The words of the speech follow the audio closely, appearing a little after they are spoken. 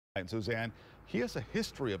And Suzanne, he has a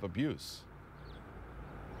history of abuse.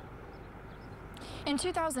 In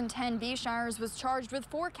 2010, Beshires was charged with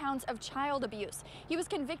 4 counts of child abuse. He was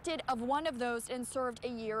convicted of one of those and served a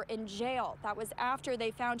year in jail. That was after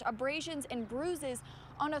they found abrasions and bruises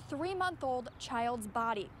on a 3-month-old child's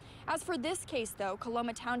body. As for this case, though,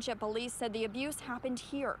 Coloma Township Police said the abuse happened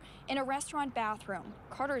here in a restaurant bathroom.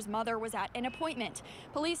 Carter's mother was at an appointment.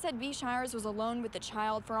 Police said Beshires was alone with the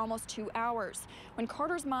child for almost 2 hours. When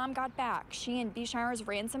Carter's mom got back, she and Beshires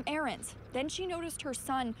ran some errands. Then she noticed her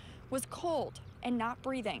son was cold and not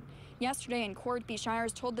breathing. Yesterday in court,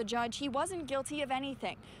 Beshires told the judge he wasn't guilty of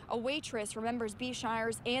anything. A waitress remembers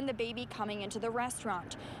Beshires and the baby coming into the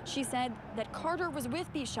restaurant. She said that Carter was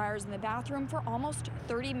with Beshires in the bathroom for almost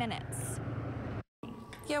 30 minutes.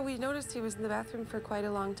 Yeah, we noticed he was in the bathroom for quite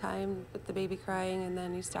a long time with the baby crying, and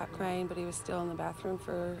then he stopped crying, but he was still in the bathroom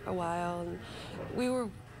for a while. And we were,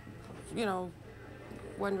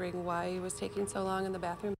 wondering why he was taking so long in the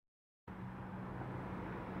bathroom.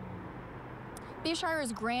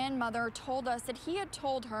 Beshires' grandmother told us that he had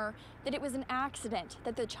told her that it was an accident,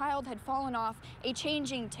 that the child had fallen off a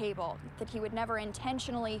changing table, that he would never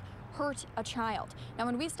intentionally hurt a child. Now,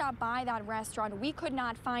 when we stopped by that restaurant, we could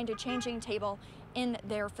not find a changing table in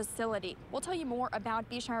their facility. We'll tell you more about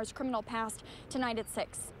Beshires' criminal past tonight at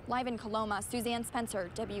 6. Live in Coloma, Suzanne Spencer,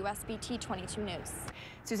 WSBT 22 News.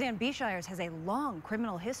 Suzanne, Beshires has a long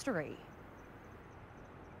criminal history.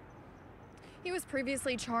 He was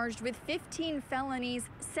previously charged with 15 felonies,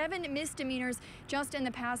 7 misdemeanors just in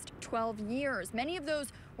the past 12 years. Many of those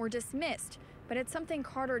were dismissed, but it's something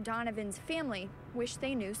Carter Donovan's family wish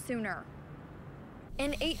they knew sooner.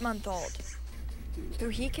 An 8-month-old who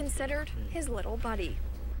he considered his little buddy.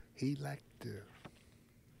 He liked to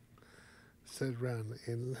sit around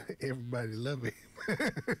and everybody loved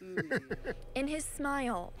him. In his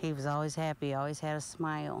smile. He was always happy, always had a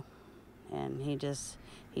smile. And he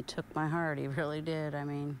took my heart, he really did. I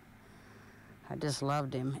mean, I just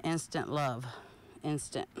loved him. Instant love,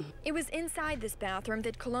 instant. It was inside this bathroom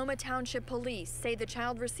that Coloma Township Police say the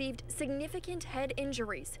child received significant head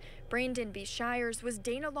injuries. Brandon Beshires was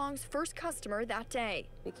Dana Long's first customer that day.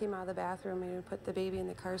 He came out of the bathroom and put the baby in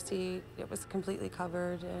the car seat. It was completely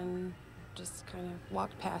covered, and just kind of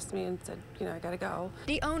walked past me and said, I gotta go.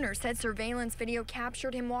 The owner said surveillance video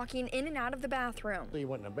captured him walking in and out of the bathroom. He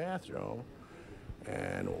went in the bathroom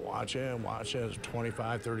and watch him,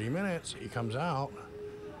 25, 30 minutes. He comes out,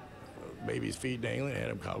 baby's feet dangling,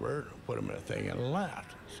 had him covered, put him in a thing and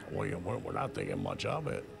left. So we're not thinking much of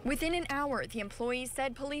it. Within an hour, the employees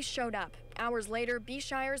said police showed up. Hours later,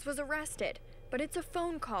 Beshires was arrested. But it's a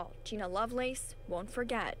phone call Gina Lovelace won't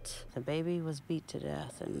forget. The baby was beat to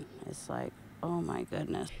death, and it's like, oh my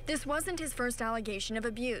goodness. This wasn't his first allegation of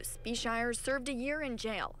abuse. Beshires served a year in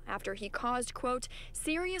jail after he caused, quote,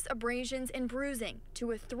 serious abrasions and bruising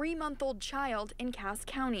to a 3-month-old child in Cass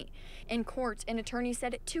County. In court, an attorney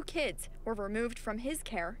said 2 kids were removed from his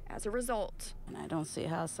care as a result. And I don't see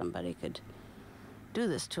how somebody could do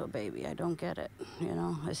this to a baby. I don't get it,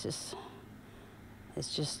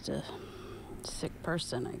 It's just a sick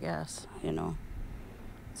person, I guess,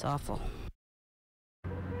 It's awful.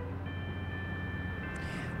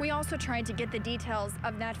 We also tried to get the details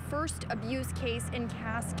of that first abuse case in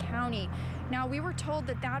Cass County. Now, we were told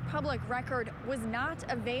that public record was not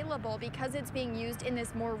available because it's being used in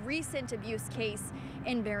this more recent abuse case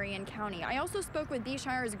in Berrien County. I also spoke with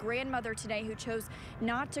Beshires' grandmother today, who chose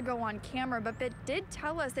not to go on camera, but did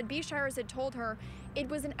tell us that Beshires had told her it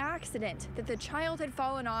was an accident, that the child had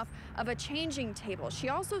fallen off of a changing table. She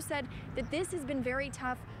also said that this has been very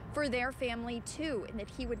tough for their family too, and that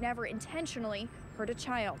he would never intentionally hurt a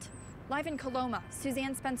child. Live in Coloma,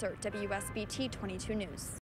 Suzanne Spencer, WSBT 22 News.